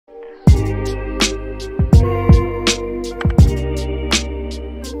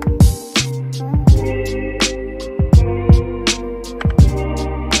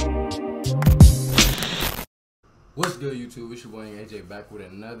your boy YvngAjay back with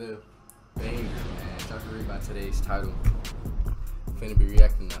another banger, man. Y'all can read by today's title. Finna be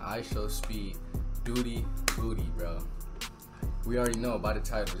reacting to IShowSpeed, Dooty, Booty, bro. We already know by the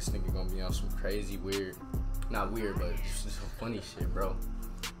title, this nigga gonna be on some crazy, weird, not weird, but just some funny shit, bro.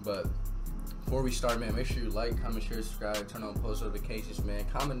 But before we start, man, make sure you like, comment, share, subscribe, turn on post notifications, man.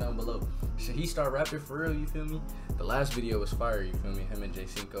 Comment down below. Should he start rapping for real, you feel me? The last video was fire, you feel me? Him and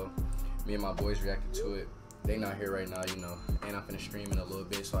J5. Me and my boys reacted to it. They not here right now, you know, and I'm finna stream in a little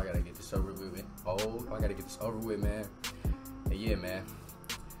bit, so I gotta get this over with. I gotta get this over with, man. And yeah, man.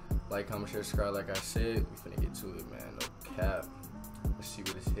 Like, comment, share, subscribe, like I said. We finna get to it, man. No cap. Let's see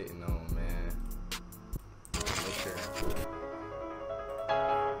what it's hitting on, man. Make sure.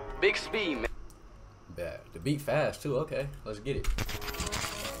 Big speed, man. Bad. The beat fast, too. Okay, let's get it.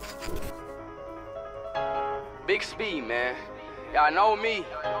 Big speed, man. Y'all know me.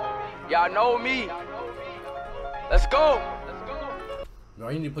 Y'all know me. Let's go. Bro,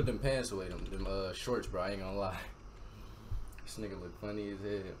 you need to put them pants away, them shorts, bro. I ain't gonna lie. This nigga look funny as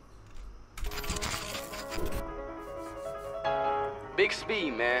hell. Big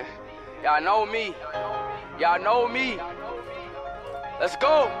speed, man. Y'all know me. Y'all know me. Let's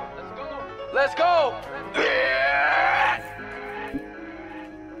go. Let's go.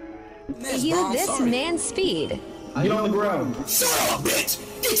 You this man's speed. Get on the ground. Shut up, bitch!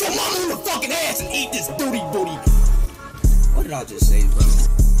 Get your mama in the fucking ass and eat this Dooty booty. What did I just say, bro?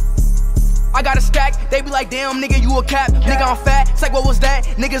 I got a stack, they be like, damn, nigga, you a cap. Nigga, I'm fat, it's like, what was that?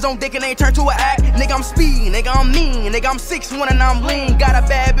 Niggas on dick and they turn to an act. Nigga, I'm speed, nigga, I'm mean. Nigga, I'm 6'1" and I'm lean. Got a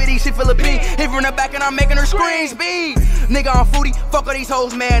bad bitty, she Philippine. Hit her in the back and I'm making her scream. Speed, nigga, I'm foodie. Fuck all these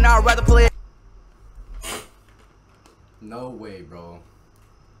hoes, man, I'd rather play it. No way, bro.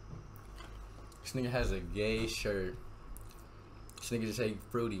 This nigga has a gay shirt. This nigga just say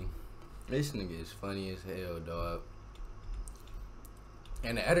fruity. This nigga is funny as hell, dog.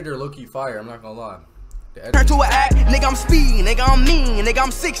 And the editor low-key fire, I'm not gonna lie. Turn to an act, nigga, I'm speed, nigga, I'm mean. Nigga,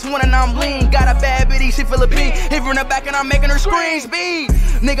 I'm 6'1" and I'm lean. Got a bad bitty, she Philippine. Hit her in the back and I'm making her scream. Speed,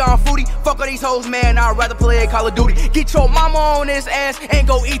 nigga, I'm foodie. Fuck all these hoes, man, I'd rather play Call of Duty. Get your mama on this ass and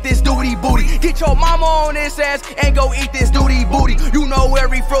go eat this Dooty booty. Get your mama on this ass and go eat this Dooty booty. You know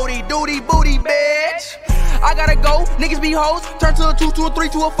every fruity Dooty booty, bitch. I gotta go, niggas be hoes, turn to a 2, to a 3,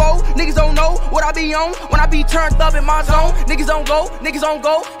 to a 4. Niggas don't know what I be on when I be turned up in my zone. Niggas don't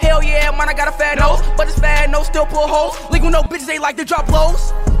go, hell yeah, man, I got a fat nose. But it's bad, no, still pull hoes. Link with no bitches, they like to drop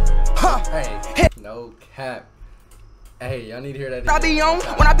blows. Huh. Hey, no cap. Hey, y'all need to hear that. I be on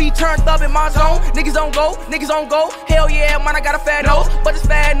when I be turned up in my zone. Niggas don't go, hell yeah, man, I got a fat nose. But it's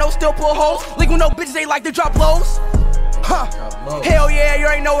bad, no, still pull hoes. Link with no bitches, they like to drop blows. Huh. Hell yeah, you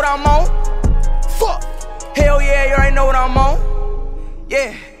already know what I'm on. Fuck. Hell yeah, you already know what I'm on.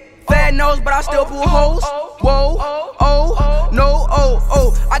 Yeah, fat nose, but I still pull hoes. Whoa, oh, no,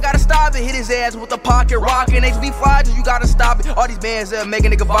 oh. I gotta stop it, hit his ass with the pocket rocket. HB fly, you gotta stop it. All these bands make a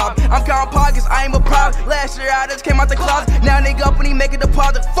nigga bob. I'm counting pockets, I ain't a problem. Last year I just came out the closet. Now nigga up when he make a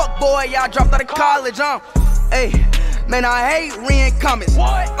deposit. Fuck boy, y'all dropped out of college, Hey, man, I hate re-incomings.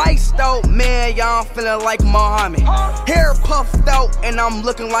 Iced out, man, y'all feeling like Muhammad. Hair puffed out, and I'm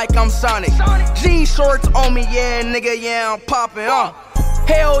looking like I'm Sonic. Jean shorts on me, yeah, nigga, yeah, I'm popping,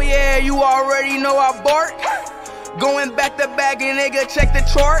 Hell yeah, you already know I bark. Going back to back, and nigga, check the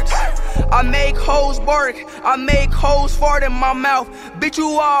charts. I make hoes bark, I make hoes fart in my mouth. Bitch,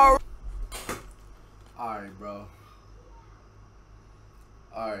 you are. Alright, bro.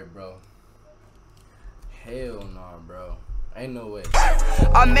 Alright, bro. Hell nah, bro. Ain't no way.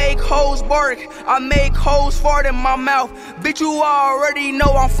 I make hoes bark, I make hoes fart in my mouth. Bitch, you already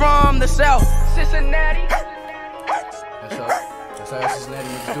know I'm from the South. Cincinnati. That's how Cincinnati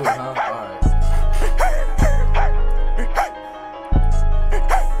used to do it, huh? Alright.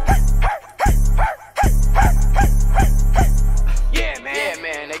 Yeah,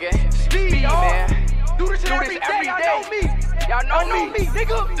 man, nigga. Speed, man. Do this every day. Y'all know me,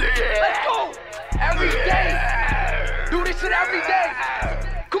 nigga. Let's go. Every day. Do this shit every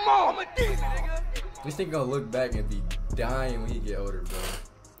day. Come on. This nigga gonna look back and be dying when he get older, bro.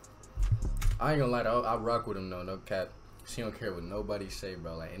 I ain't gonna lie, I rock with him though, no cap. She don't care what nobody say,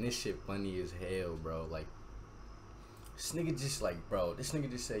 bro. Like, and this shit funny as hell, bro. Like, this nigga just like, bro, this nigga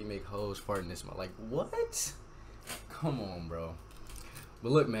just say he make hoes fart in this mouth. Like, what? Come on, bro.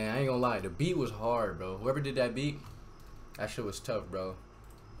 But look, man, I ain't gonna lie, the beat was hard, bro. Whoever did that beat, that shit was tough, bro.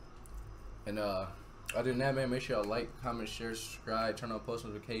 And other than that, man, make sure y'all like, comment, share, subscribe, turn on post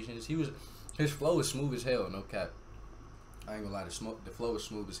notifications. His flow is smooth as hell, no cap. I ain't gonna lie, the flow is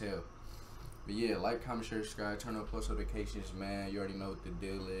smooth as hell. But yeah, like, comment, share, subscribe, turn on post notifications, man. You already know what the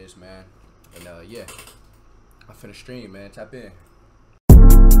deal is, man. And yeah, I'm finna stream, man. Tap in.